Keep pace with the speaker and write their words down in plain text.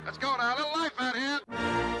Let's go now, a little life out here.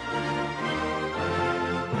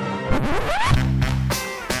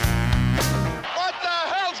 What the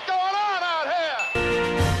hell's going on out here?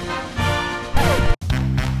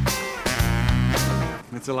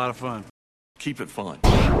 It's a lot of fun. Keep it fun.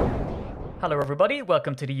 Hello everybody,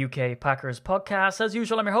 welcome to the UK Packers podcast. As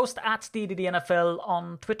usual, I'm your host at DDDNFL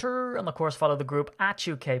on Twitter, and of course follow the group at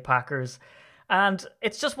UK Packers. And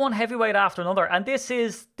it's just one heavyweight after another, and this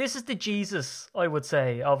is the Jesus, I would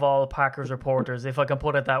say, of all Packers reporters, if I can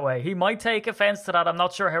put it that way. He might take offence to that. I'm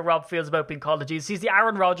not sure how Rob feels about being called the Jesus. He's the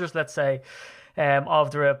Aaron Rodgers, let's say,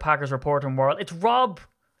 of the Packers reporting world. It's Rob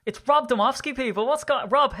Domofsky, people.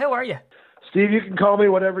 Rob, how are you? Steve, you can call me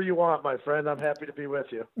whatever you want, my friend. I'm happy to be with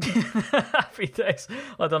you. Happy days.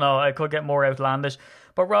 I don't know. I could get more outlandish.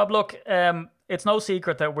 But Rob, look, it's no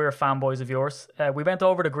secret that we're fanboys of yours. We went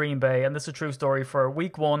over to Green Bay, and this is a true story, for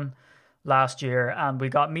week 1 last year, and we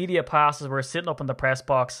got media passes. We were sitting up in the press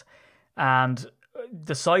box, and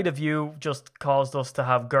the sight of you just caused us to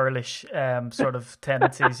have girlish sort of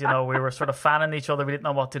tendencies. You know, we were sort of fanning each other. We didn't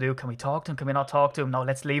know what to do. Can we talk to him? Can we not talk to him? No,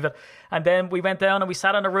 let's leave it. And then we went down and we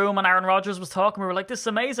sat in a room and Aaron Rodgers was talking. We were like, this is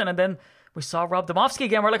amazing. And then we saw Rob Domofsky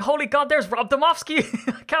again. We're like, holy God, there's Rob Domofsky.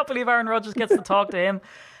 I can't believe Aaron Rodgers gets to talk to him.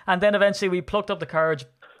 And then eventually we plucked up the courage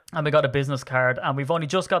and we got a business card. And we've only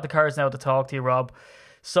just got the courage now to talk to you, Rob.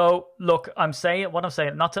 So, look, I'm saying,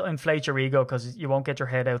 not to inflate your ego, because you won't get your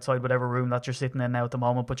head outside whatever room that you're sitting in now at the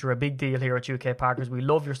moment, but you're a big deal here at UK Packers. We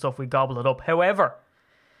love your stuff. We gobble it up. However,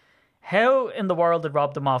 how in the world did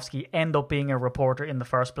Rob Domofsky end up being a reporter in the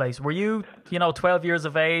first place? Were you, 12 years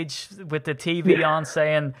of age with the TV on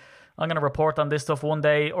saying, I'm going to report on this stuff one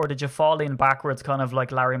day, or did you fall in backwards, kind of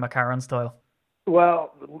like Larry McCarron style?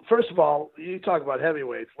 Well, first of all, you talk about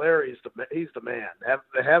heavyweights. Larry's he's the man.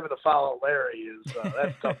 Having to follow Larry is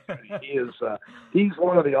that's tough. He's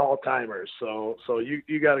one of the all timers. So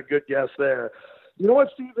you got a good guess there. You know what,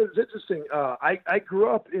 Steve? It's interesting. I grew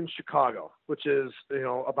up in Chicago, which is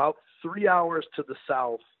about 3 hours to the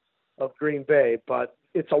south of Green Bay, but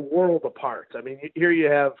it's a world apart. I mean, here you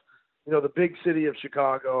have the big city of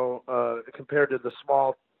Chicago compared to the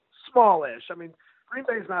smallish. I mean, Green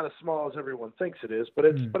Bay is not as small as everyone thinks it is, but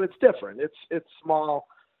it's different. It's small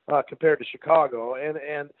compared to Chicago,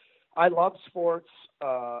 and I love sports,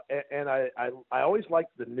 and I always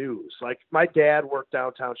liked the news. Like, my dad worked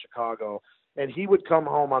downtown Chicago, and he would come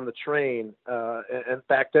home on the train. And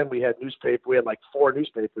back then we had newspaper. We had like 4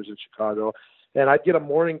 newspapers in Chicago, and I'd get a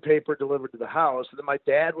morning paper delivered to the house, and then my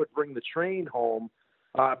dad would bring the train home.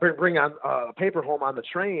 Bring on a paper home on the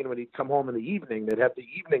train when he'd come home in the evening. They'd have the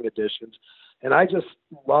evening editions. And I just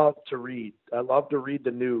love to read. I love to read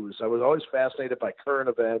the news. I was always fascinated by current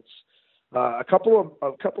events. A couple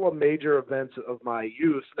of major events of my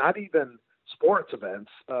youth, not even sports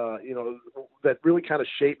events, that really kind of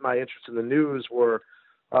shaped my interest in the news were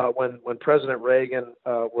when President Reagan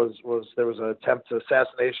there was an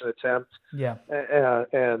assassination attempt. Yeah.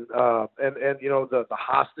 And the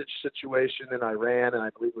hostage situation in Iran, and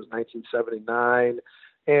I believe it was 1979.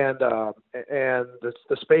 And the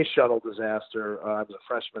space shuttle disaster. I was a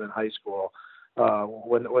freshman in high school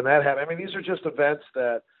when that happened. I mean, these are just events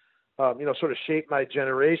that sort of shaped my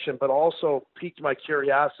generation, but also piqued my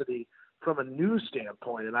curiosity from a news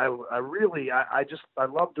standpoint. And I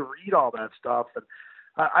love to read all that stuff. And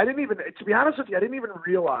I didn't even, to be honest with you, I didn't even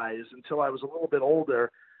realize until I was a little bit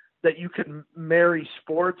older that you could marry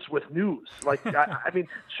sports with news. Like, I mean,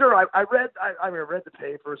 sure, I read the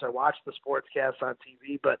papers, I watched the sportscasts on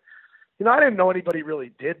TV, but, I didn't know anybody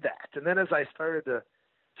really did that. And then as I started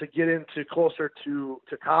to get into closer to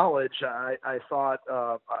college, I thought,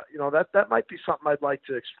 that might be something I'd like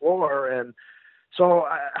to explore. And so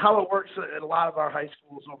how it works at a lot of our high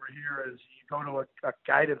schools over here is you go to a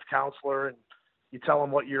guidance counselor and you tell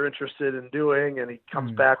him what you're interested in doing, and he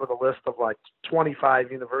comes back with a list of like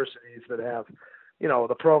 25 universities that have,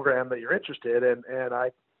 the program that you're interested in. And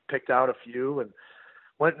I picked out a few and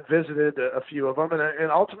went and visited a few of them.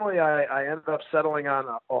 And ultimately I ended up settling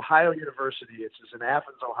on Ohio University. It's in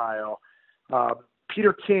Athens, Ohio.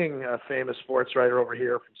 Peter King, a famous sports writer over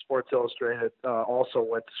here from Sports Illustrated, also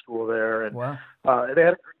went to school there. And wow. They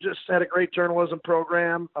had a great journalism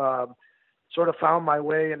program. Sort of found my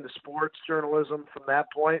way into sports journalism from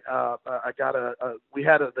that point.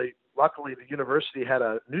 Luckily the university had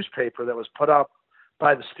a newspaper that was put up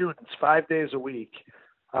by the students 5 days a week,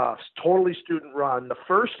 totally student run. The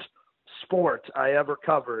first sport I ever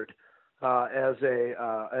covered as a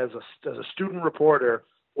student reporter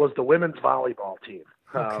was the women's volleyball team.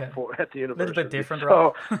 At the university. A little bit different,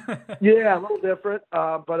 right? So, yeah, a little different.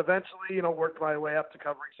 But eventually, worked my way up to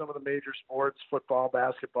covering some of the major sports, football,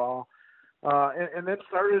 basketball. and then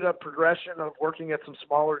started a progression of working at some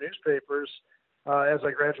smaller newspapers as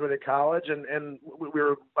I graduated college. And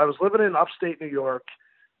I was living in upstate New York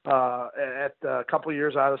at a couple of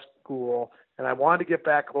years out of school, and I wanted to get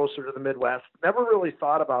back closer to the Midwest. Never really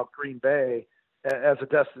thought about Green Bay as a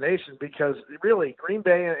destination because really Green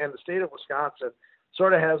Bay and the state of Wisconsin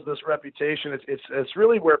sort of has this reputation. It's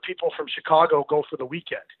really where people from Chicago go for the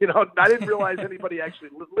weekend. You know, I didn't realize anybody actually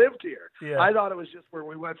lived here. Yeah. I thought it was just where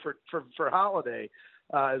we went for holiday,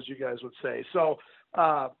 as you guys would say. So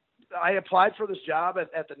I applied for this job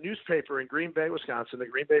at the newspaper in Green Bay, Wisconsin, the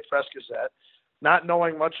Green Bay Press-Gazette, not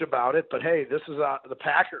knowing much about it. But hey, this is the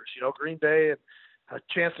Packers. You know, Green Bay, and a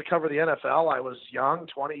chance to cover the NFL. I was young,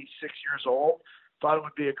 26 years old. Thought it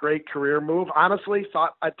would be a great career move. Honestly,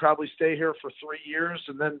 thought I'd probably stay here for 3 years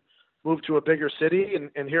and then move to a bigger city.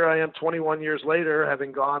 And here I am 21 years later,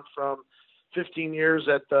 having gone from 15 years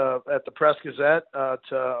at the Press-Gazette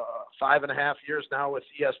to 5.5 years now with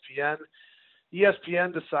ESPN.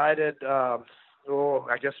 ESPN decided, I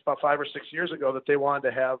guess about 5 or 6 years ago, that they wanted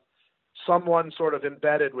to have someone sort of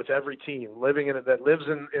embedded with every team, living in it, that lives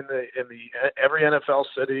in every NFL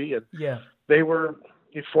city. And Yeah. they were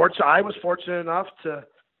I was fortunate enough to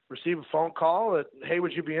receive a phone call that, hey,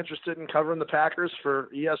 would you be interested in covering the Packers for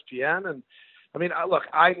ESPN? And I mean, look,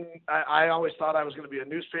 I always thought I was going to be a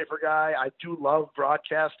newspaper guy. I do love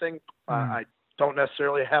broadcasting. I don't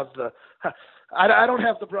necessarily have I don't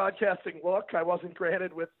have the broadcasting look. I wasn't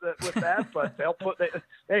granted with that, but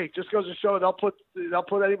hey, just goes to show they'll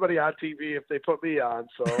put anybody on TV if they put me on.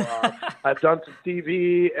 So I've done some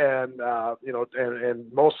TV and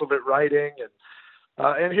and most of it writing,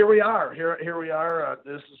 and here we are. Here we are.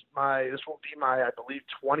 This will be my, I believe,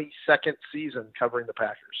 22nd season covering the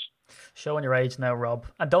Packers. Showing your age now, Rob.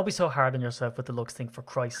 And don't be so hard on yourself with the looks thing, for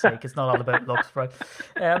Christ's sake. It's not all about looks, right?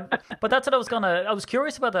 But that's what I was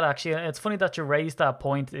curious about that, actually. It's funny that you raised that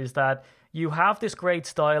point, is that you have this great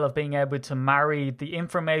style of being able to marry the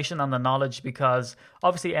information and the knowledge, because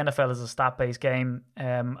obviously NFL is a stat-based game,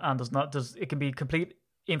 and it can be complete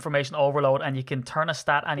information overload, and you can turn a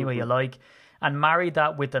stat any way you like, and marry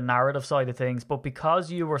that with the narrative side of things. But because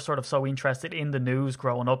you were sort of so interested in the news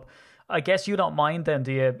growing up, I guess you don't mind then,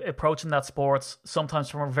 do you, approaching that sports sometimes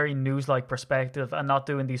from a very news-like perspective, and not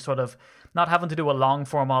doing these not having to do a long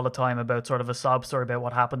form all the time about sort of a sob story about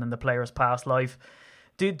what happened in the player's past life.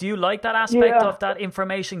 Do you like that aspect of that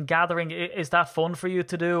information gathering? Is that fun for you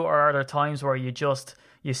to do, or are there times where you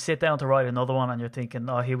sit down to write another one and you're thinking,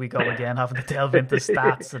 oh, here we go again, having to delve into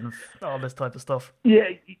stats and all this type of stuff? Yeah,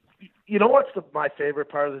 you know what's my favorite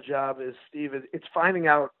part of the job is, Steve, it's finding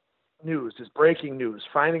out news, is breaking news,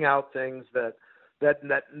 finding out things that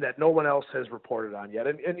no one else has reported on yet.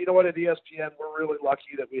 And you know what, at ESPN, we're really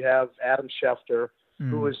lucky that we have Adam Schefter,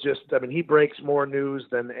 who is he breaks more news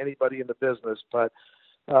than anybody in the business. But,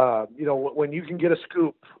 when you can get a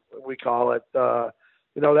scoop, we call it,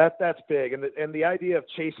 that's big. And the idea of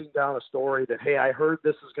chasing down a story that, hey, I heard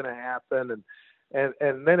this is going to happen,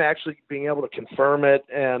 and then actually being able to confirm it.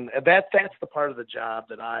 And that's the part of the job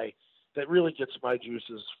that really gets my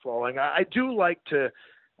juices flowing. I do like to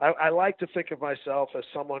think of myself as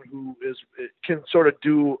someone who can sort of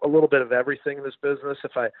do a little bit of everything in this business.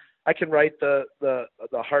 If I can write the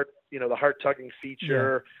heart-tugging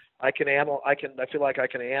feature, I feel like I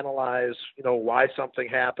can analyze, why something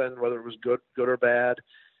happened, whether it was good or bad.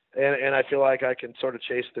 And I feel like I can sort of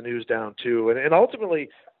chase the news down too. And ultimately,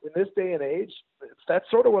 in this day and age, that's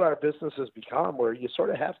sort of what our business has become, where you sort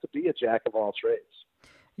of have to be a jack of all trades.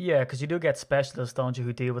 Yeah, because you do get specialists, don't you,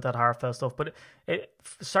 who deal with that heartfelt stuff. But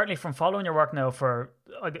certainly from following your work now for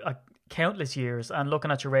countless years and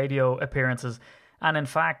looking at your radio appearances, and in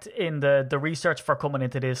fact, in the research for coming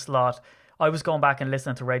into this slot, I was going back and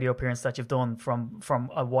listening to radio appearances that you've done from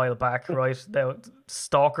a while back, right?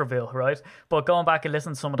 Stalkerville, right? But going back and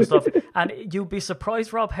listening to some of the stuff, and you'd be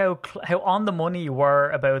surprised, Rob, how on the money you were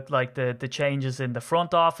about like the changes in the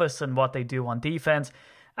front office and what they do on defense.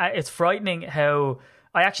 It's frightening how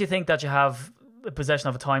I actually think that you have the possession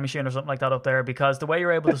of a time machine or something like that up there, because the way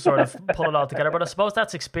you're able to sort of pull it all together. But I suppose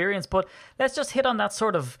that's experience. But let's just hit on that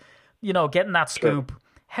sort of, getting that scoop. Sure.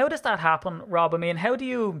 How does that happen, Rob? I mean, how do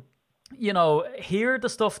you hear the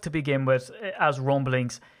stuff to begin with as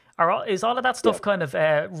rumblings? Is all of that stuff kind of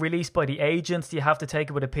released by the agents? Do you have to take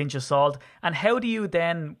it with a pinch of salt? And how do you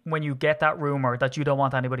then, when you get that rumor that you don't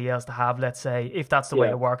want anybody else to have, let's say, if that's the way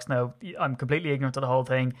it works now, I'm completely ignorant of the whole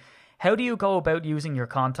thing. How do you go about using your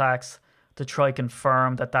contacts to try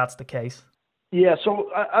confirm that that's the case? Yeah, so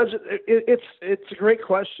it's a great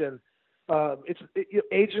question.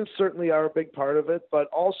 Agents certainly are a big part of it, but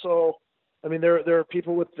also I mean, there are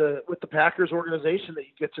people with the Packers organization that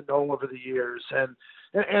you get to know over the years, and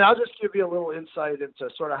I'll just give you a little insight into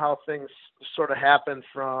sort of how things sort of happened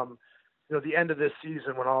from, you know, the end of this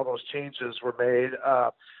season when all those changes were made.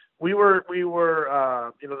 We were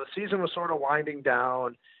you know, the season was sort of winding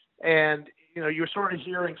down, and you know, you're sort of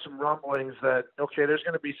hearing some rumblings that, okay, there's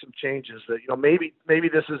going to be some changes, that, you know, maybe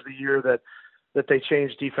this is the year that they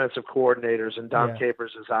change defensive coordinators and Dom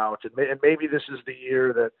Capers is out, and maybe this is the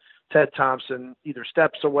year that Ted Thompson either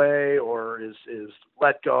steps away or is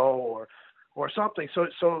let go or something. So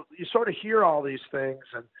you sort of hear all these things,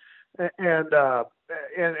 and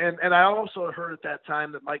I also heard at that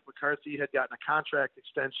time that Mike McCarthy had gotten a contract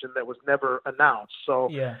extension that was never announced. So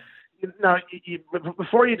now,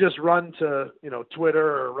 before you just run to, you know,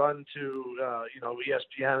 Twitter or run to, you know,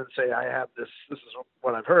 ESPN and say, I have this is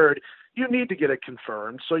what I've heard, you need to get it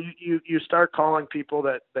confirmed. So you start calling people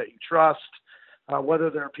that you trust, whether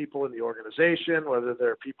they're people in the organization, whether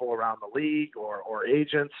they're people around the league or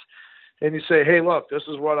agents, and you say, hey, look, this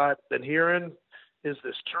is what I've been hearing. Is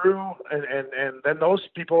this true? And then those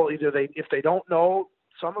people, if they don't know,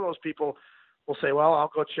 some of those people will say, well,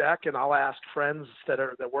 I'll go check and I'll ask friends that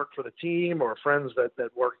work for the team or friends that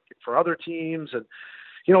work for other teams. And,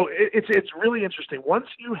 you know, it's really interesting. Once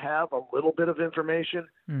you have a little bit of information,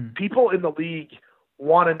 people in the league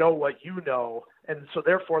want to know what you know. And so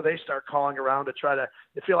therefore they start calling around to try to,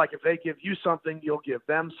 they feel like if they give you something, you'll give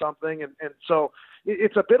them something. And so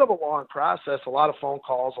it's a bit of a long process, a lot of phone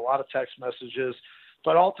calls, a lot of text messages.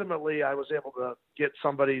 But ultimately, I was able to get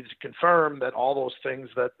somebody to confirm that all those things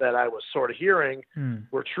that I was sort of hearing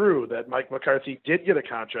were true, that Mike McCarthy did get a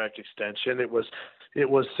contract extension. It was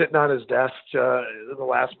sitting on his desk in the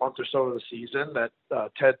last month or so of the season, that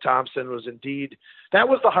Ted Thompson was indeed – that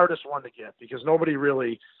was the hardest one to get because nobody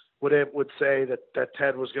really would say that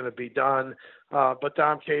Ted was going to be done. But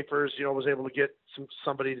Dom Capers, you know, was able to get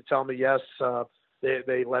somebody to tell me, yes,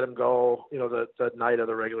 they let him go, you know, the night of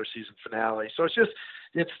the regular season finale. So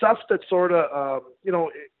it's stuff that sort of, you know,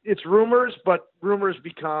 it's rumors, but rumors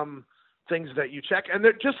become things that you check. And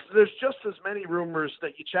there's just as many rumors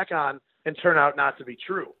that you check on and turn out not to be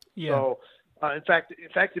true. Yeah. So in fact,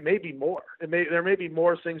 it may be more. There may be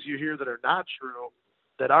more things you hear that are not true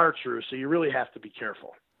that are true. So you really have to be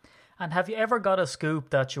careful. And have you ever got a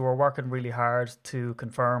scoop that you were working really hard to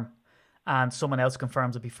confirm and someone else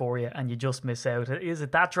confirms it before you and you just miss out? Is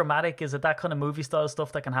it that dramatic? Is it that kind of movie style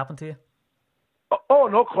stuff that can happen to you? Oh,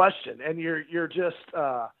 no question. And you're just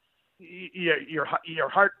your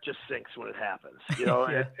heart just sinks when it happens, you know.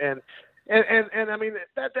 and I mean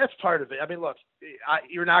that's part of it. I mean, look,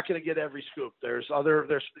 you're not going to get every scoop. There's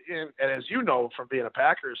and as you know from being a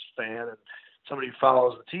Packers fan and somebody who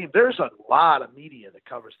follows the team, there's a lot of media that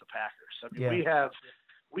covers the Packers. I mean,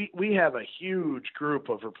 we have a huge group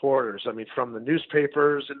of reporters. I mean, from the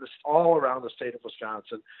newspapers and all around the state of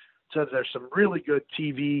Wisconsin. So there's some really good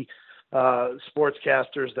TV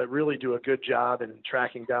sportscasters that really do a good job in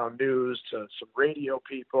tracking down news, to some radio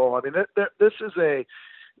people. I mean,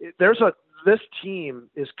 this team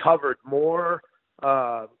is covered more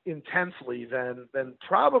intensely than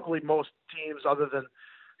probably most teams, other than,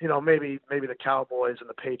 you know, maybe the Cowboys and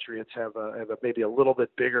the Patriots have maybe a little bit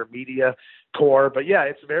bigger media core. But yeah,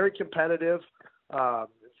 it's very competitive,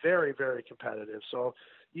 very, very competitive. So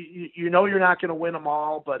you know you're not going to win them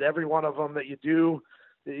all, but every one of them that you do,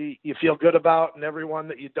 you feel good about, and every one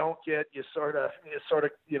that you don't get, you sort of,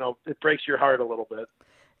 you know, it breaks your heart a little bit.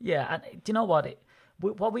 Yeah, and do you know what?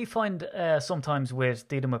 What we find sometimes with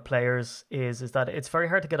dealing with players is that it's very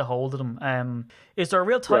hard to get a hold of them. Is there a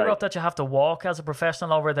real tightrope that you have to walk as a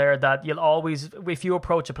professional over there, that you'll always, if you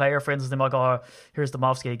approach a player, for instance, they might go, oh, here's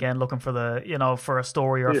Domofsky again looking for for a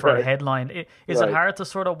story or for a headline. Is it hard to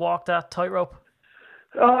sort of walk that tightrope?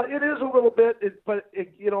 It is a little bit, but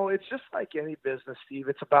you know, it's just like any business, Steve.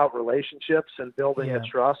 It's about relationships and building a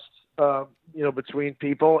trust, you know, between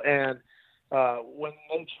people. And when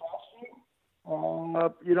they trust you,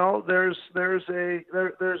 you know, there's there's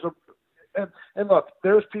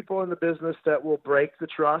people in the business that will break the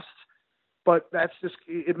trust, but that's just,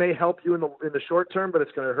 it may help you in the short term, but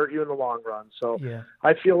it's going to hurt you in the long run. So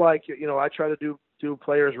I feel like, you know, I try to do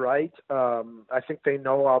players right. I think they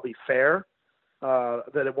know I'll be fair.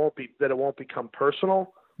 That it won't become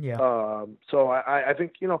personal. So I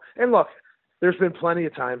think, you know, and look, there's been plenty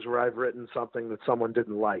of times where I've written something that someone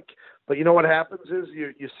didn't like, but you know what happens is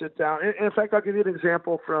you sit down, and in fact, I'll give you an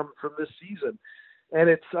example from this season, and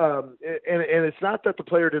it's and it's not that the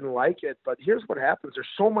player didn't like it, but here's what happens. There's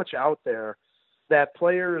so much out there that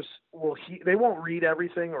players they won't read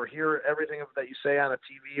everything or hear everything that you say on a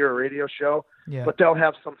TV or a radio show, but they'll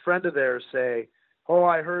have some friend of theirs say, oh,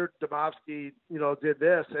 I heard Domofsky, did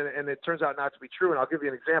this, and it turns out not to be true. And I'll give you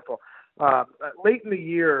an example. Late in the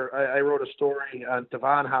year, I wrote a story on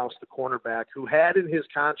Devon House, the cornerback, who had in his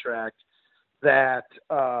contract that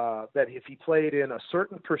if he played in a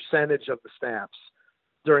certain percentage of the snaps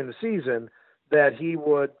during the season, that he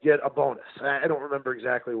would get a bonus. I don't remember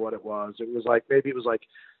exactly what it was. It was like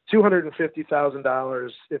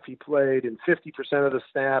 $250,000 if he played in 50% of the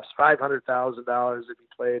snaps, $500,000 if he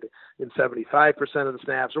played in 75% of the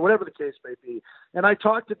snaps, or whatever the case may be. And I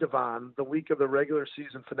talked to Devon the week of the regular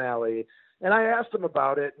season finale, and I asked him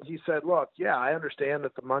about it, and he said, look, yeah, I understand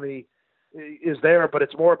that the money is there, but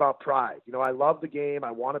it's more about pride. I love the game.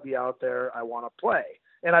 I want to be out there. I want to play.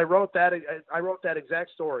 And I wrote that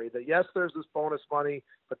exact story, that yes, there's this bonus money,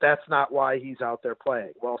 but that's not why he's out there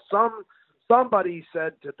playing. Well, somebody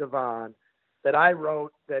said to Devon that I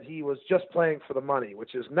wrote that he was just playing for the money,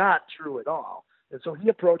 which is not true at all. And so he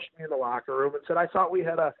approached me in the locker room and said, I thought we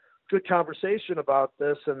had a good conversation about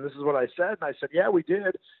this, and this is what I said. And I said, yeah, we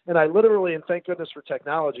did. And I literally, and thank goodness for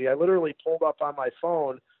technology, I literally pulled up on my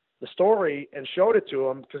phone the story and showed it to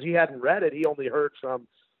him, because he hadn't read it. He only heard from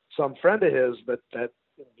some friend of his that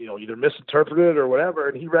either misinterpreted it or whatever.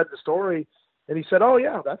 And he read the story and he said, oh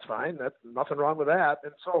yeah, that's fine. That's nothing wrong with that.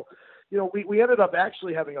 And so, we ended up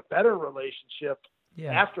actually having a better relationship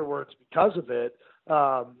afterwards because of it.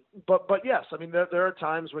 But yes, I mean, there are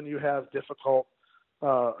times when you have difficult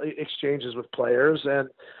exchanges with players. And,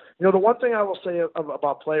 the one thing I will say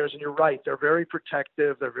about players, and you're right, they're very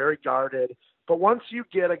protective, they're very guarded. But once you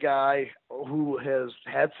get a guy who has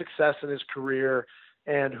had success in his career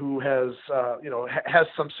and who has, has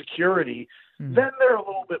some security, then they're a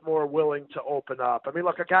little bit more willing to open up. I mean,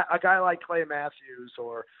 look, a guy like Clay Matthews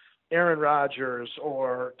or Aaron Rodgers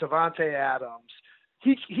or Devontae Adams,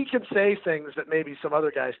 he can say things that maybe some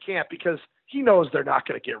other guys can't, because he knows they're not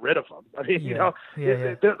going to get rid of him. I mean,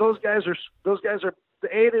 those guys are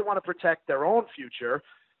they want to protect their own future,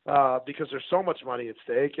 because there's so much money at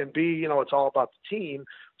stake, and B, it's all about the team.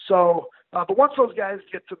 So, but once those guys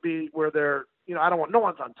get to be where they're, no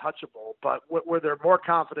one's untouchable, but where they're more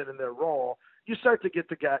confident in their role, you start to get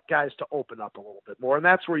the guys to open up a little bit more, and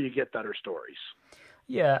that's where you get better stories.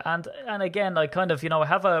 Yeah, and again, I kind of,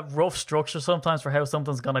 have a rough structure sometimes for how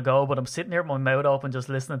something's going to go, but I'm sitting here with my mouth open just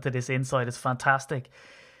listening to this insight. It's fantastic.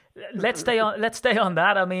 Let's stay on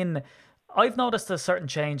that. I mean, I've noticed a certain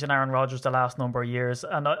change in Aaron Rodgers the last number of years,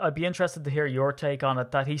 and I'd be interested to hear your take on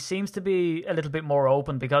it, that he seems to be a little bit more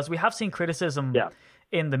open, because we have seen criticism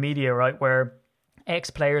in the media, right, where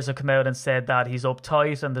ex-players have come out and said that he's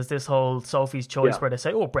uptight, and there's this whole Sophie's Choice where they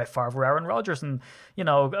say, oh, Brett Favre or Aaron Rodgers. And,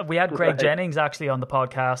 we had Greg Jennings actually on the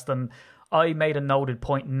podcast, and I made a noted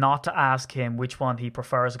point not to ask him which one he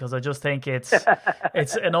prefers, because I just think it's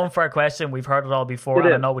an unfair question. We've heard it all before,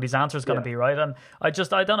 and I know what his answer is going to be, right? And I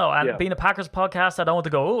don't know. And being a Packers podcast, I don't want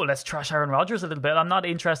to go, oh, let's trash Aaron Rodgers a little bit. I'm not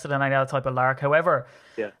interested in any other type of lark. However,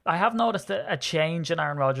 I have noticed a change in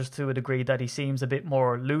Aaron Rodgers to a degree, that he seems a bit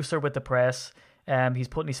more looser with the press. He's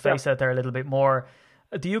putting his face out there a little bit more.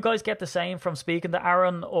 Do you guys get the same from speaking to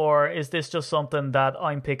Aaron, or is this just something that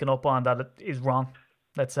I'm picking up on that is wrong,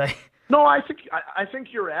 let's say? No, I think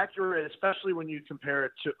you're accurate, especially when you compare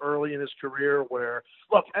it to early in his career, where,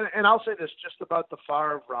 look, and I'll say this just about the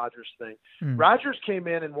Favre-Rodgers thing. Rodgers came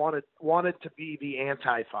in and wanted to be the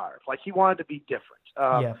anti-Favre. Like, he wanted to be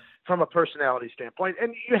different from a personality standpoint,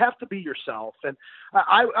 and you have to be yourself. And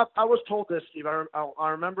I was told this, Steve. I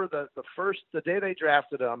remember the day they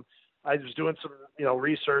drafted him, I was doing some,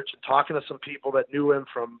 research and talking to some people that knew him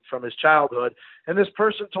from his childhood, and this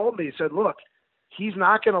person told me, he said, look, he's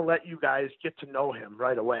not going to let you guys get to know him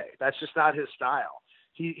right away. That's just not his style.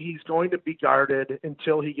 He's going to be guarded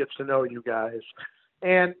until he gets to know you guys.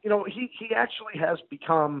 And, he actually has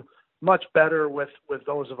become much better with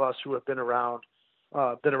those of us who have been around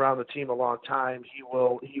the team a long time. He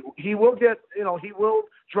will get, he will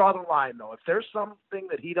draw the line, though. If there's something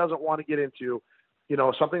that he doesn't want to get into,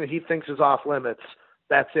 something that he thinks is off limits,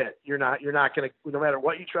 that's it. You're not going to, no matter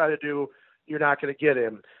what you try to do, you're not going to get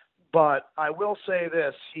him. But I will say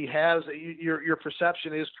this: he has your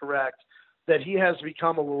perception is correct, that he has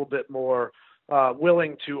become a little bit more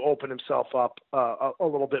willing to open himself up a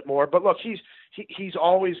little bit more. But look, he's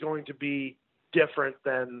always going to be different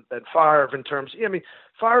than Favre in terms. I mean,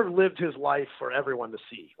 Favre lived his life for everyone to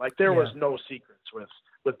see. Like, there was no secrets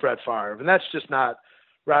with Brett Favre, and that's just not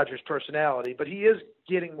Rodgers' personality. But he is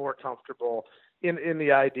getting more comfortable in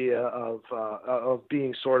the idea of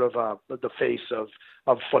being sort of the face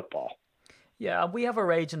of football. Yeah, and we have a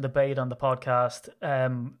raging debate on the podcast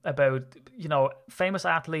about, famous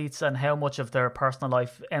athletes and how much of their personal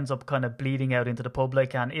life ends up kind of bleeding out into the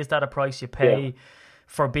public. And is that a price you pay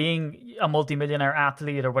for being a multimillionaire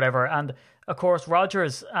athlete or whatever? And of course,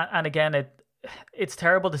 Rodgers, and again, it's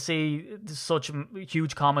terrible to see such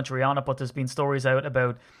huge commentary on it, but there's been stories out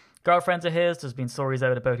about girlfriends of his, there's been stories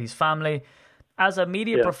out about his family. As a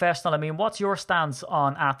media professional, I mean, what's your stance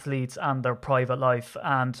on athletes and their private life,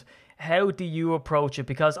 and how do you approach it?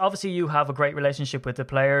 Because obviously you have a great relationship with the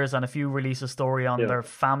players, and if you release a story on their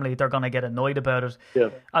family, they're going to get annoyed about it. Yeah.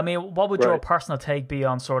 I mean, what would your personal take be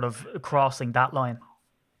on sort of crossing that line?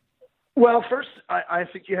 Well, first, I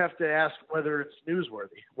think you have to ask whether it's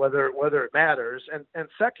newsworthy, whether it matters. And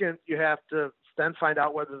second, you have to then find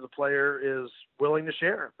out whether the player is willing to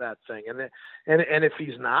share that thing. And if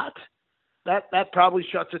he's not, that probably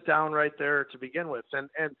shuts it down right there to begin with.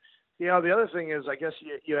 And the other thing is, I guess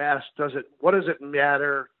you asked, what does it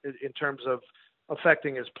matter in terms of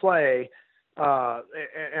affecting his play?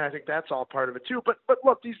 And I think that's all part of it too. But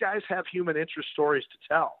look, these guys have human interest stories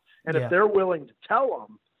to tell. And if they're willing to tell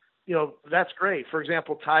them, that's great. For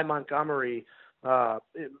example, Ty Montgomery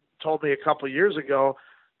told me a couple of years ago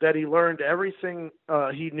that he learned everything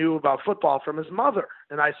he knew about football from his mother.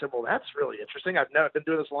 And I said, well, that's really interesting. I've been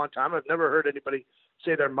doing this a long time. I've never heard anybody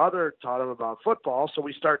say their mother taught them about football. So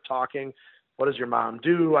we start talking, what does your mom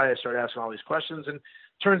do? I start asking all these questions. And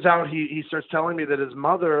turns out he starts telling me that his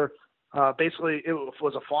mother basically it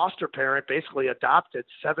was a foster parent, basically adopted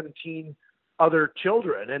 17 other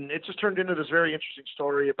children. And it just turned into this very interesting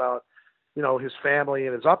story about, his family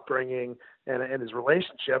and his upbringing and his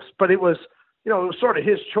relationships. But it was sort of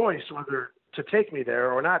his choice whether to take me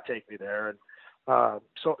there or not take me there. And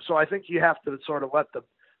so I think you have to sort of let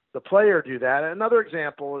the player do that. Another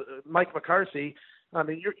example, Mike McCarthy. I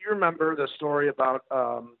mean, you remember the story about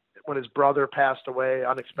when his brother passed away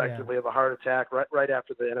unexpectedly of a heart attack right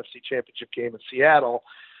after the NFC Championship game in Seattle.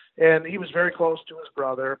 And he was very close to his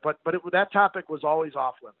brother, but that topic was always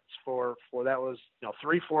off limits for that was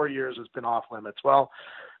 3-4 years has been off limits. Well,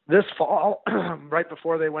 this fall, right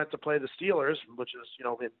before they went to play the Steelers, which is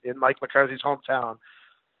in Mike McCarthy's hometown,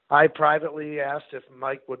 I privately asked if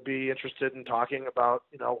Mike would be interested in talking about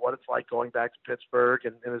what it's like going back to Pittsburgh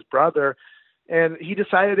and his brother. And he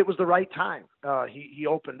decided it was the right time. He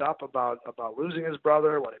opened up about losing his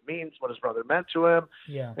brother, what it means, what his brother meant to him.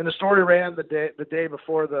 Yeah. And the story ran the day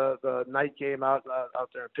before the night game out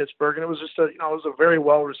there in Pittsburgh, and it was just it was a very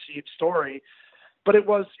well received story. But it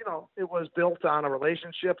was built on a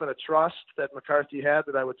relationship and a trust that McCarthy had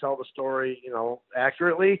that I would tell the story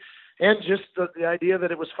accurately, and just the idea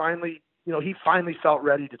that it was finally he finally felt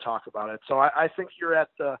ready to talk about it. So I think you're at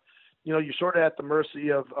the you're sort of at the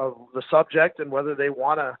mercy of the subject and whether they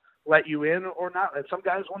want to let you in or not. And some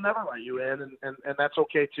guys will never let you in, and that's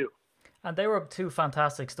okay too. And they were two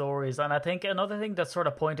fantastic stories. And I think another thing that sort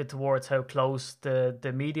of pointed towards how close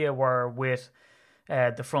the media were with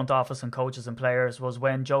the front office and coaches and players was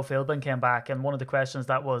when Joe Philbin came back. And one of the questions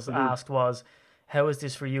that was asked was, how is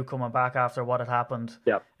this for you coming back after what had happened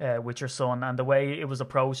with your son? And the way it was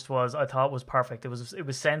approached I thought was perfect. It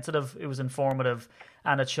was sensitive, it was informative,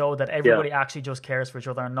 and it showed that everybody actually just cares for each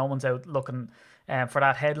other and no one's out looking for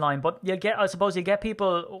that headline. But I suppose you get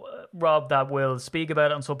people, Rob, that will speak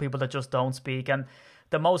about it and some people that just don't speak. And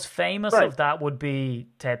the most famous of that would be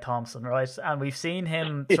Ted Thompson, right? And we've seen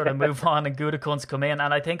him sort of move on and Gutekunst come in.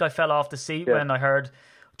 And I think I fell off the seat when I heard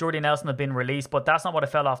Jordy Nelson had been released, but that's not what I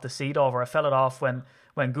fell off the seat over. I fell it off when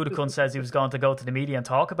Gutekunst says he was going to go to the media and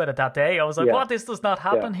talk about it that day. I was like, what? This does not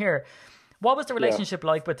happen here. What was the relationship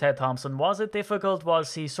like with Ted Thompson? Was it difficult?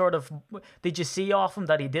 Was he did you see off him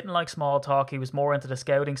that he didn't like small talk? He was more into the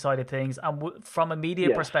scouting side of things. And from a media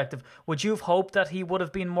perspective, would you have hoped that he would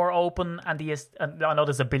have been more open? And I know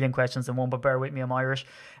there's a billion questions in one, but bear with me, I'm Irish.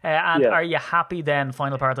 Are you happy then,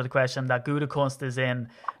 final part of the question, that Gutekunst is in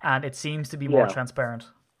and it seems to be more transparent?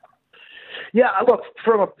 Yeah, look,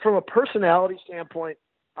 from a personality standpoint,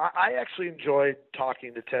 I actually enjoyed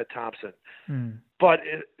talking to Ted Thompson. But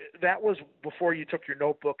that was before you took your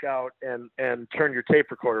notebook out and turned your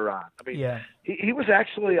tape recorder on. I mean, he was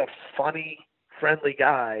actually a funny, friendly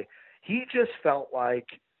guy. He just felt like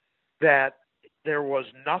that there was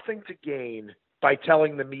nothing to gain by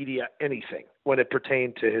telling the media anything when it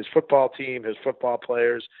pertained to his football team, his football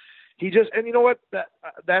players. And you know what?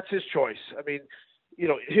 That's his choice. I mean,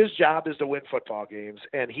 his job is to win football games,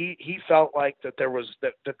 and he felt like that there was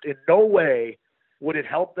that in no way would it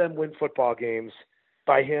help them win football games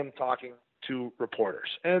by him talking to reporters.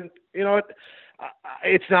 And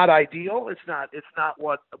It's not ideal. It's not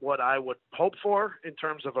what I would hope for in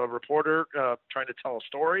terms of a reporter trying to tell a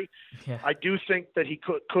story. Yeah. I do think that he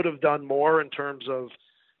could have done more in terms of,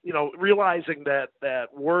 realizing that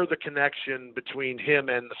we're the connection between him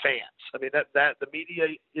and the fans. I mean, that the media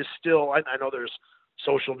is still, I know there's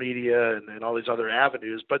social media and all these other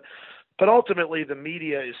avenues, but ultimately the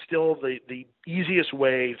media is still the easiest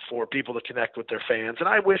way for people to connect with their fans. And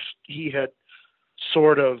I wish he had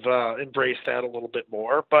sort of embraced that a little bit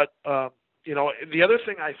more. But, the other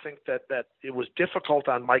thing I think that it was difficult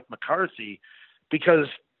on Mike McCarthy, because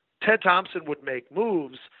Ted Thompson would make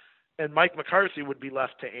moves and Mike McCarthy would be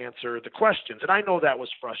left to answer the questions. And I know that was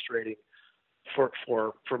frustrating for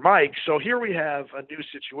Mike. So here we have a new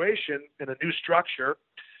situation and a new structure.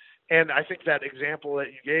 And I think that example that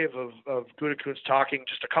you gave of Gutekunst talking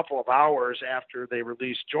just a couple of hours after they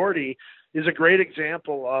released Jordy is a great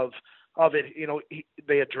example of it.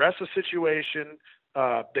 They address a situation,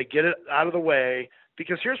 they get it out of the way,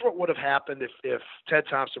 because here's what would have happened if Ted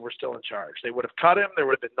Thompson were still in charge. They would have cut him. There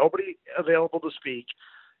would have been nobody available to speak.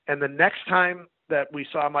 And the next time that we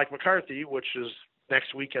saw Mike McCarthy, which is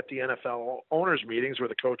next week at the NFL owners meetings where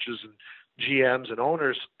the coaches and GMs and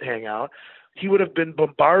owners hang out, he would have been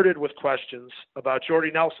bombarded with questions about Jordy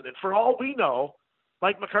Nelson. And for all we know,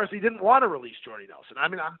 Mike McCarthy didn't want to release Jordy Nelson. I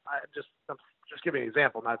mean, I'm just giving an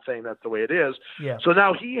example, not saying that's the way it is. Yeah. So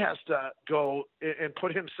now he has to go and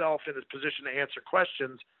put himself in a position to answer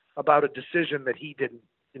questions about a decision that he didn't,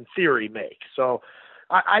 in theory, make. So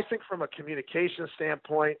I think from a communication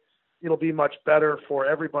standpoint, it'll be much better for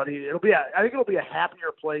everybody. I think it'll be a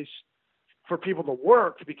happier place for people to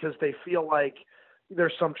work because they feel like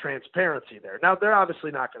there's some transparency there. Now, they're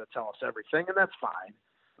obviously not going to tell us everything, and that's fine.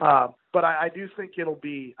 But I do think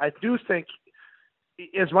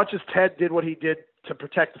as much as Ted did what he did to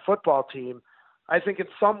protect the football team, I think in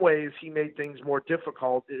some ways he made things more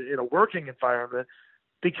difficult in a working environment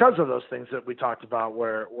because of those things that we talked about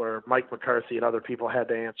where Mike McCarthy and other people had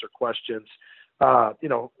to answer questions,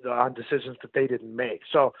 on decisions that they didn't make.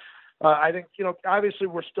 So I think, obviously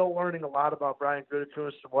we're still learning a lot about Brian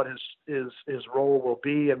Gutekunst and what his role will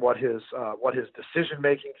be and what his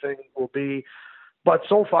decision-making thing will be. But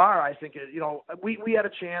so far, I think, we had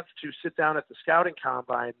a chance to sit down at the scouting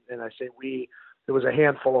combine, and I say there was a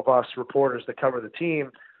handful of us reporters that cover the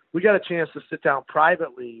team. We got a chance to sit down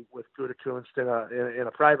privately with Gutekunst in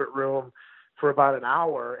a private room for about an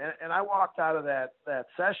hour, and I walked out of that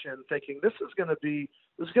session thinking this is going to be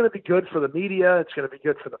good for the media. It's going to be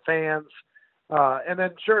good for the fans. And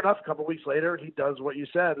then, sure enough, a couple of weeks later, he does what you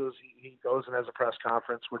said. He goes and has a press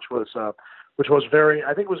conference, which was very.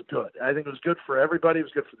 I think it was good. I think it was good for everybody. It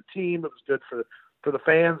was good for the team. It was good for the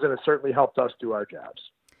fans, and it certainly helped us do our jobs.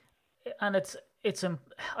 And it's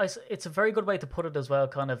a very good way to put it as well.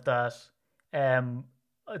 Kind of that.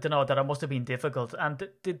 I don't know, that it must have been difficult. And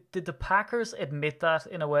did the Packers admit that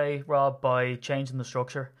in a way, Rob, by changing the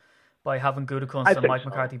structure, by having Gutekunst and Mike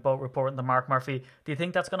McCarthy both reporting to Mark Murphy? Do you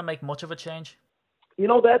think that's going to make much of a change?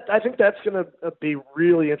 I think that's going to be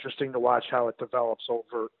really interesting to watch how it develops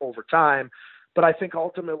over time. But I think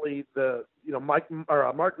ultimately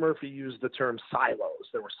Mark Murphy used the term silos.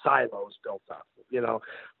 There were silos built up,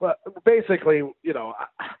 But basically,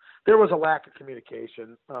 there was a lack of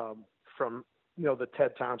communication from the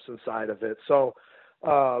Ted Thompson side of it. So,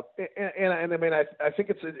 and I mean, I think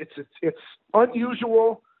it's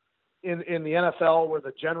unusual in the NFL where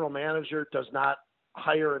the general manager does not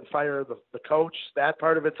hire and fire the coach. That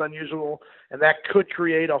part of it's unusual, and that could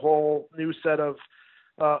create a whole new set of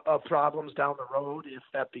problems down the road if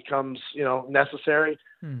that becomes necessary.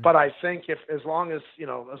 But I think as long as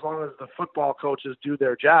the football coaches do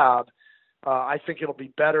their job, I think it'll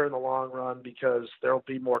be better in the long run because there'll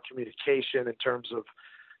be more communication in terms of,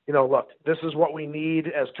 look, this is what we need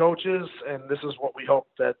as coaches, and this is what we hope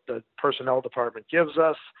that the personnel department gives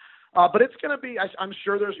us. But it's going to be, I'm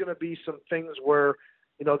sure there's going to be some things where,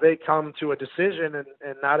 they come to a decision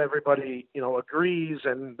and not everybody, agrees,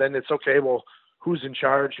 and then it's okay, well, who's in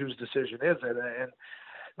charge, whose decision is it? And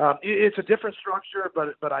it's a different structure,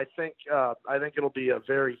 but I think it'll be a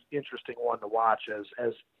very interesting one to watch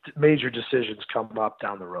as major decisions come up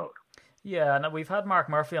down the road. Yeah, and we've had Mark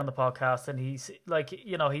Murphy on the podcast, and he's like,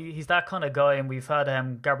 he's that kind of guy. And we've had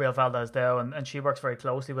Gabrielle Valdez-Dow, and she works very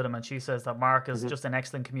closely with him, and she says that Mark is just an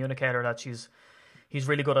excellent communicator. That he's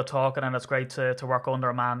really good at talking, and it's great to work under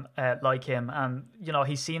a man like him. And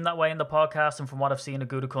he seemed that way in the podcast, and from what I've seen of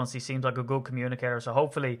Gutekunst, he seems like a good communicator. So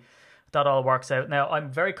hopefully that all works out. Now,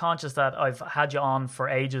 I'm very conscious that I've had you on for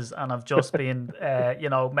ages and I've just been,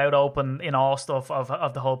 mouth open in all stuff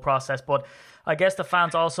of the whole process. But I guess the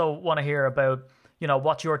fans also want to hear about,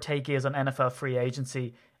 what your take is on NFL free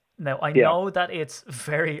agency. Now, I know that it's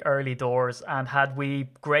very early doors, and had we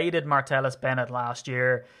graded Martellus Bennett last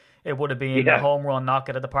year, it would have been a home run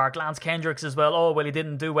knockout at the park. Lance Kendricks as well. Oh, well, he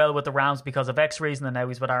didn't do well with the Rams because of X reason, and now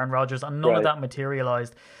he's with Aaron Rodgers, and none of that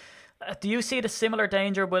materialized. Do you see the similar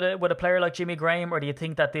danger with a player like Jimmy Graham, or do you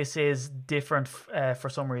think that this is different for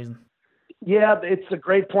some reason? Yeah, it's a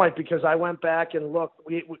great point, because I went back and looked.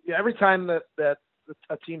 We every time that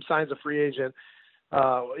a team signs a free agent,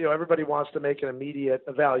 everybody wants to make an immediate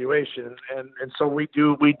evaluation, and so we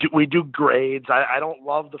do grades. I don't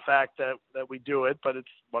love the fact that we do it, but it's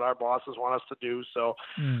what our bosses want us to do. So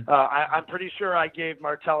I'm pretty sure I gave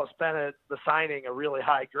Martellus Bennett, the signing, a really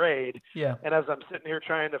high grade. Yeah. And as I'm sitting here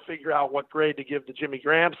trying to figure out what grade to give the Jimmy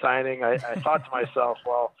Graham signing, I thought to myself,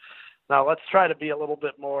 well, now let's try to be a little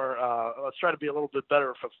bit more. Let's try to be a little bit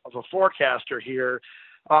better of a forecaster here.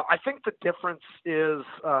 I think the difference is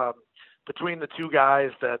between the two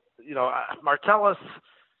guys that, Martellus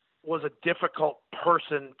was a difficult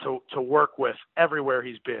person to work with everywhere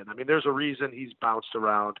he's been. I mean, there's a reason he's bounced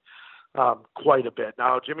around quite a bit.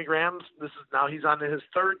 Now, Jimmy Graham's, he's on his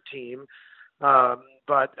third team,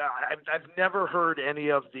 but I've never heard any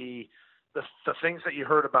of the things that you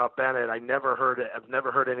heard about Bennett. I've never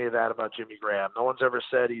heard any of that about Jimmy Graham. No one's ever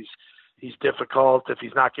said he's difficult. If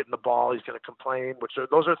he's not getting the ball, he's going to complain,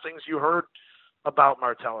 those are things you heard about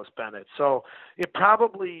Martellus Bennett. So it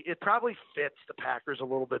probably fits the Packers a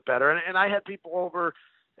little bit better. And I had people over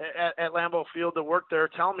at Lambeau Field that worked there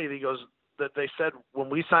tell me that they said when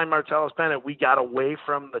we signed Martellus Bennett, we got away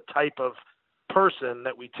from the type of person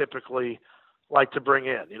that we typically like to bring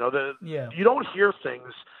in. You don't hear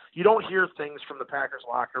things from the Packers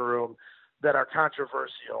locker room that are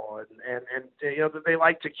controversial, and they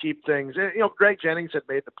like to keep things. Greg Jennings had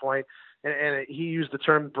made the point, and he used the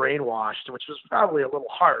term brainwashed, which was probably a little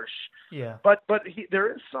harsh. Yeah. But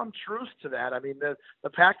there is some truth to that. I mean, the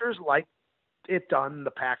Packers like it done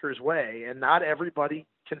the Packers way, and not everybody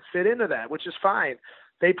can fit into that, which is fine.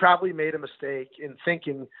 They probably made a mistake in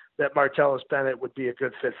thinking that Martellus Bennett would be a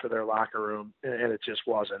good fit for their locker room, and it just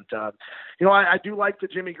wasn't. I do like the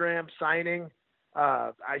Jimmy Graham signing.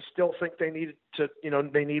 I still think they need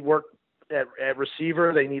they need work at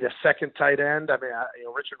receiver. They need a second tight end. I mean,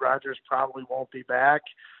 Richard Rodgers probably won't be back.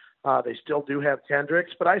 They still do have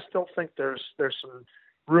Kendricks, but I still think there's some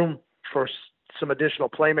room for some additional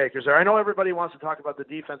playmakers there. I know everybody wants to talk about the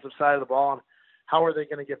defensive side of the ball and how are they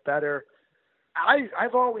going to get better.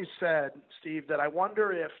 I've always said, Steve, that I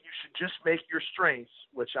wonder if you should just make your strengths,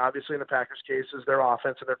 which obviously in the Packers' case is their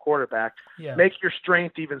offense and their quarterback, make your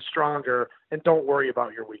strength even stronger and don't worry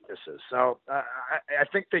about your weaknesses. So I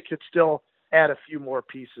think they could still add a few more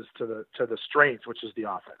pieces to the strength, which is the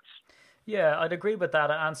offense. Yeah, I'd agree with that,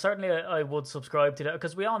 and certainly I would subscribe to that,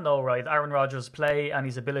 because we all know, right, Aaron Rodgers' play and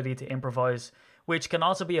his ability to improvise, which can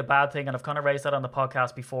also be a bad thing, and I've kind of raised that on the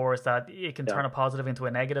podcast before, is that it can turn a positive into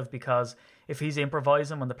a negative, because if he's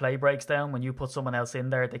improvising when the play breaks down, when you put someone else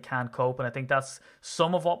in there, they can't cope, and I think that's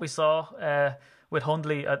some of what we saw with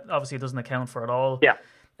Hundley. Obviously, it doesn't account for it all. Yeah.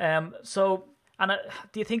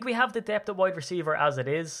 Do you think we have the depth at wide receiver as it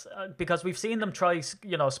is? Because we've seen them try,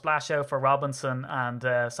 splash out for Robinson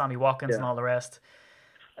and Sammy Watkins and all the rest.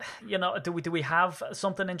 Do we have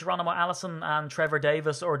something in Geronimo Allison and Trevor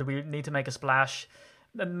Davis, or do we need to make a splash?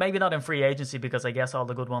 Maybe not in free agency, because I guess all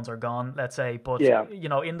the good ones are gone, let's say. But,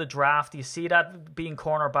 in the draft, do you see that being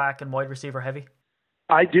cornerback and wide receiver heavy?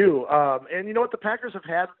 I do. And you know what? The Packers have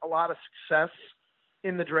had a lot of success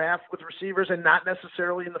in the draft with receivers, and not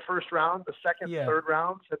necessarily in the first round. The second, third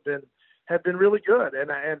rounds have been really good.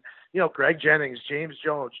 And Greg Jennings, James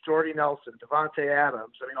Jones, Jordy Nelson, Devontae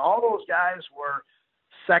Adams. I mean, all those guys were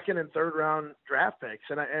second and third round draft picks.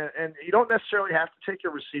 And you don't necessarily have to take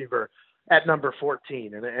your receiver at number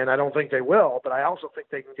 14. And I don't think they will, but I also think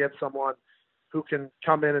they can get someone who can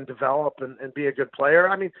come in and develop and be a good player.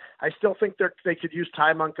 I mean, I still think they could use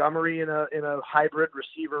Ty Montgomery in a hybrid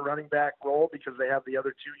receiver running back role, because they have the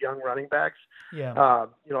other two young running backs. Yeah.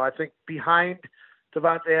 I think behind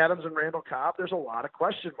Devontae Adams and Randall Cobb, there's a lot of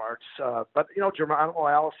question marks. But Geronimo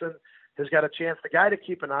Allison has got a chance. The guy to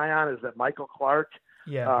keep an eye on is that Michael Clark,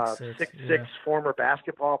 6'6" former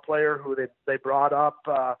basketball player who they brought up.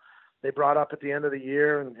 They brought up at the end of the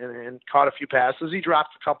year and caught a few passes. He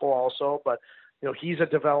dropped a couple also, but he's a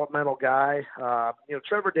developmental guy.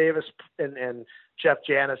 Trevor Davis and Jeff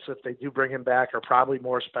Janis, if they do bring him back, are probably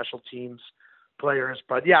more special teams players.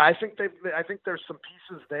 But yeah, I think there's some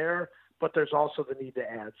pieces there, but there's also the need to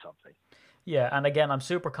add something. Yeah, and again, I'm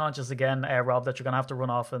super conscious again, Rob, that you're going to have to run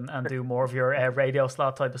off and do more of your radio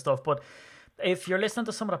slot type of stuff. But if you're listening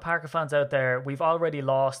to some of the Packer fans out there, we've already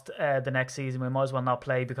lost the next season. We might as well not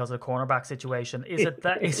play because of the cornerback situation. Is it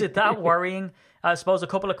that worrying? I suppose a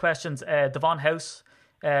couple of questions. Devon House,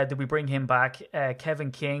 did we bring him back?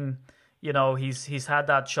 Kevin King, he's had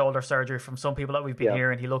that shoulder surgery from some people that we've been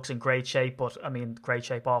hearing. He looks in great shape, but I mean, great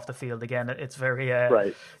shape off the field. Again, it's very,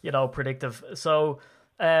 predictive. So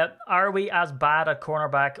are we as bad at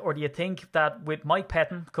cornerback, or do you think that with Mike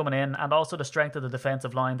Pettin coming in and also the strength of the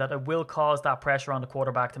defensive line, that it will cause that pressure on the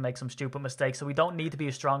quarterback to make some stupid mistakes? So we don't need to be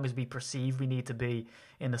as strong as we perceive we need to be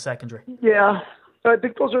in the secondary. Yeah, I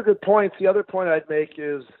think those are good points. The other point I'd make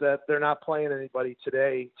is that they're not playing anybody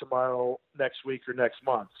today, tomorrow, next week, or next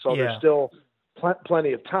month. So there's still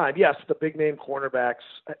plenty of time. Yes, the big name cornerbacks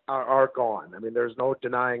are gone. I mean, there's no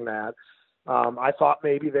denying that. I thought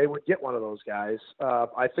maybe they would get one of those guys.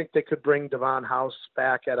 I think they could bring Devon House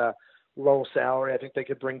back at a low salary. I think they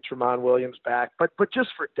could bring Tramon Williams back, but just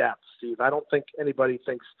for depth, Steve. I don't think anybody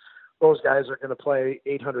thinks those guys are going to play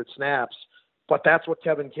 800 snaps, but that's what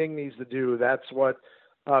Kevin King needs to do. That's what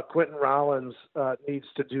Quentin Rollins needs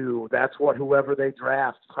to do. That's what whoever they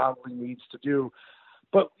draft probably needs to do.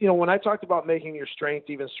 But, when I talked about making your strength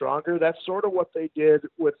even stronger, that's sort of what they did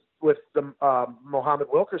with the Muhammad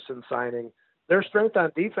Wilkerson signing. Their strength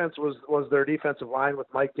on defense was their defensive line with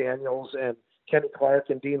Mike Daniels and Kenny Clark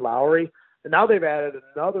and Dean Lowry. And now they've added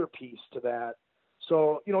another piece to that.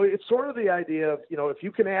 So, it's sort of the idea of, if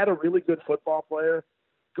you can add a really good football player,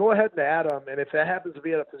 go ahead and add them. And if that happens to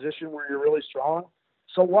be at a position where you're really strong,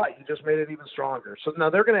 so what? You just made it even stronger. So now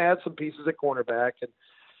they're going to add some pieces at cornerback, and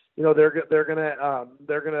they're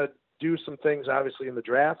gonna do some things obviously in the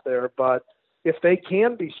draft there. But if they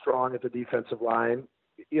can be strong at the defensive line,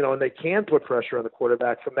 and they can put pressure on the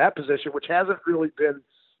quarterback from that position, which hasn't really been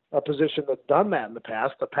a position that's done that in the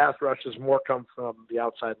past. The pass rush has more come from the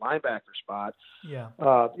outside linebacker spot. Yeah.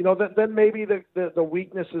 Then maybe the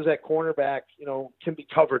weaknesses at cornerback, can be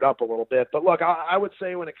covered up a little bit. But look, I would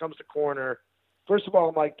say when it comes to corner, first of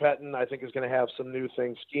all, Mike Pettin, I think, is going to have some new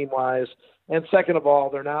things scheme-wise. And second of all,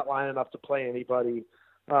 they're not lining up to play anybody,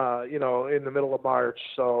 in the middle of March.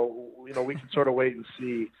 So, we can sort of wait and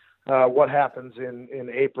see what happens in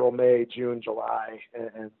April, May, June, July,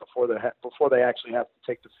 and before they actually have to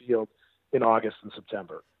take the field in August and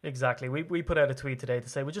September. Exactly. We put out a tweet today to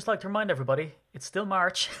say we'd just like to remind everybody it's still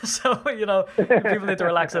March, so people need to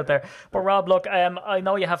relax out there. But Rob, look, I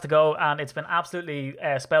know you have to go, and it's been absolutely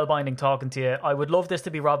spellbinding talking to you. I would love this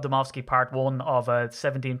to be Rob Demovsky part 1 of a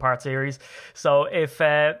 17-part series. So if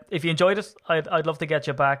you enjoyed it, I'd love to get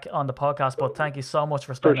you back on the podcast. But thank you so much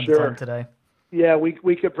for spending the time today. Yeah,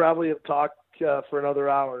 we could probably have talked for another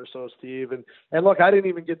hour or so, Steve. And look, I didn't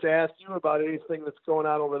even get to ask you about anything that's going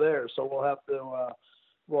on over there, so we'll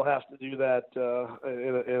have to do that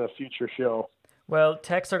in a future show. Well,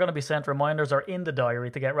 texts are going to be sent. Reminders are in the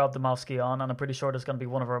diary to get Rob Demovsky on, and I'm pretty sure it's going to be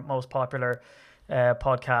one of our most popular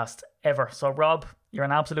podcasts ever. So, Rob, you're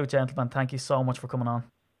an absolute gentleman. Thank you so much for coming on.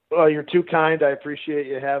 Well, you're too kind. I appreciate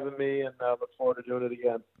you having me, and look forward to doing it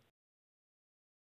again.